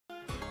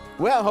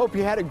Well, hope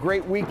you had a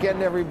great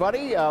weekend,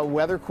 everybody.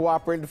 Weather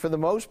cooperated for the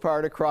most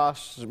part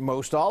across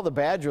most all the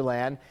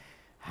Badgerland.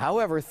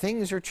 However,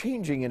 things are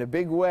changing in a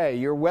big way.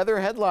 Your weather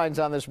headlines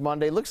on this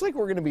Monday. Looks like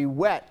we're going to be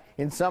wet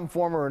in some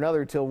form or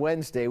another till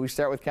Wednesday. We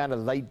start with kind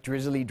of light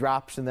drizzly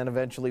drops, and then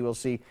eventually we'll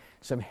see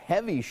some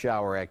heavy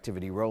shower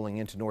activity rolling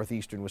into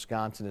northeastern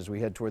Wisconsin as we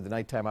head toward the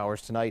nighttime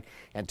hours tonight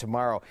and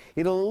tomorrow.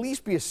 It'll at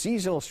least be a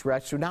seasonal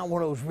stretch, so not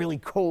one of those really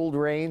cold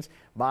rains,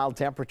 mild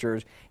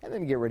temperatures, and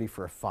then get ready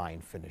for a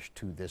fine finish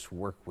to this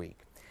work week.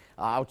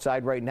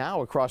 Outside right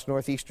now across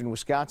northeastern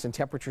Wisconsin,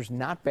 temperatures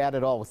not bad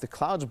at all with the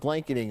clouds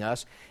blanketing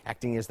us,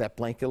 acting as that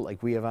blanket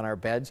like we have on our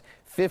beds.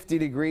 50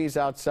 degrees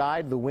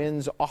outside, the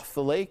winds off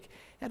the lake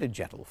at a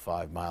gentle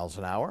 5 miles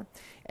an hour.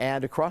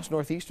 And across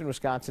northeastern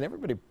Wisconsin,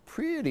 everybody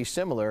pretty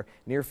similar,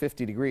 near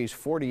 50 degrees,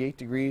 48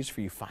 degrees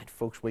for you fine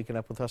folks waking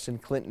up with us in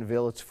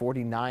Clintonville. It's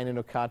 49 in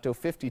Oconto,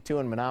 52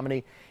 in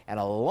Menominee, and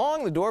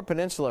along the Door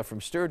Peninsula from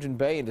Sturgeon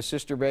Bay into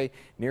Sister Bay,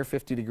 near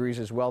 50 degrees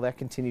as well. That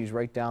continues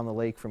right down the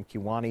lake from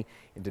Kewanee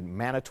into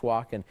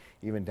Manitowoc and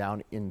even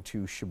down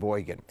into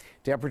Sheboygan.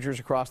 Temperatures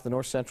across the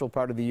north central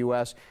part of the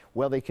U.S.,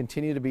 well, they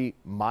continue to be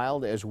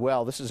mild as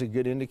well. This is a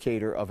good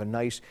indicator of a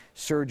nice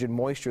surge in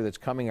moisture that's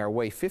coming our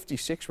way.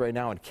 56 right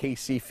now in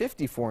KC,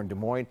 54 in Des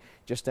Moines,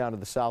 just down to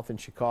the south in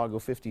Chicago,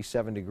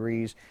 57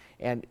 degrees,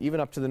 and even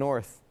up to the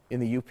north in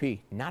the UP,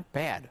 not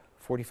bad.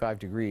 45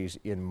 degrees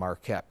in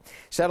Marquette.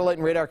 Satellite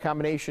and radar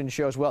combination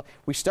shows, well,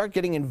 we start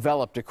getting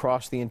enveloped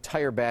across the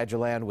entire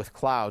Badgerland with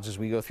clouds as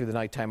we go through the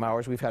nighttime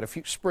hours. We've had a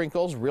few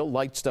sprinkles, real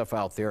light stuff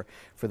out there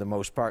for the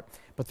most part,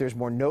 but there's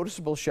more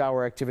noticeable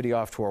shower activity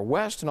off to our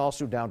west and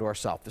also down to our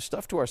south. The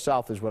stuff to our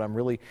south is what I'm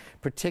really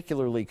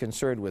particularly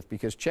concerned with,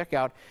 because check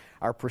out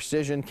our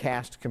precision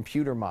cast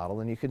computer model,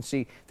 and you can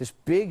see this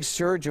big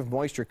surge of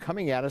moisture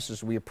coming at us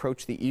as we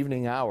approach the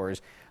evening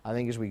hours. I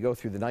think as we go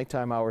through the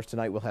nighttime hours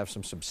tonight, we'll have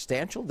some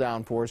substantial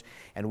downpours,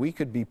 and we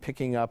could be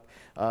picking up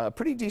a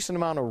pretty decent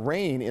amount of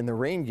rain in the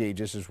rain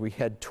gauges as we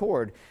head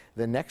toward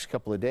the next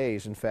couple of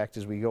days. In fact,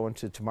 as we go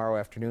into tomorrow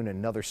afternoon,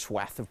 another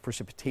swath of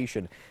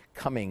precipitation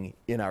coming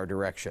in our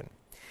direction.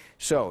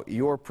 So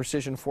your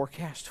precision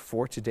forecast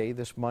for today,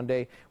 this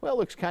Monday, well, it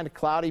looks kind of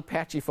cloudy,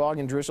 patchy fog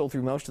and drizzle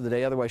through most of the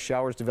day. Otherwise,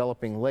 showers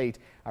developing late.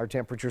 Our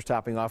temperatures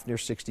topping off near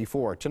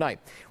 64. Tonight,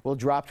 we'll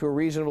drop to a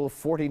reasonable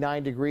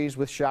 49 degrees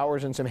with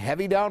showers and some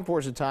heavy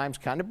downpours at times,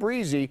 kind of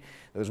breezy.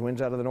 Those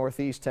winds out of the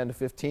northeast, 10 to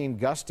 15,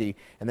 gusty.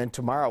 And then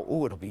tomorrow,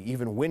 it'll be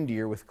even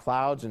windier with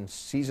clouds and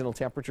seasonal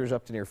temperatures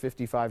up to near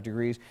 55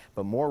 degrees,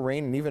 but more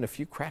rain and even a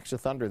few cracks of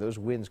thunder. Those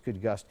winds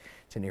could gust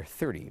to near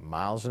 30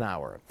 miles an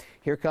hour.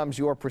 Here comes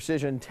your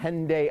precision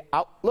 10-day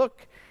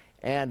outlook,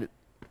 and it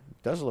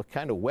does look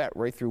kind of wet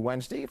right through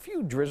Wednesday. A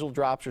few drizzle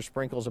drops or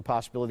sprinkles a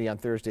possibility on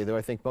Thursday, though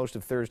I think most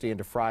of Thursday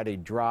into Friday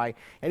dry,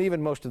 and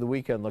even most of the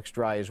weekend looks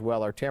dry as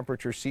well. Our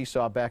temperatures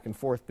seesaw back and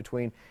forth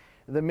between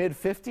the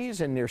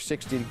mid-50s and near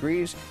 60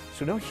 degrees,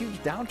 so no huge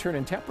downturn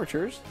in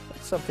temperatures.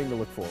 That's something to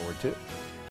look forward to.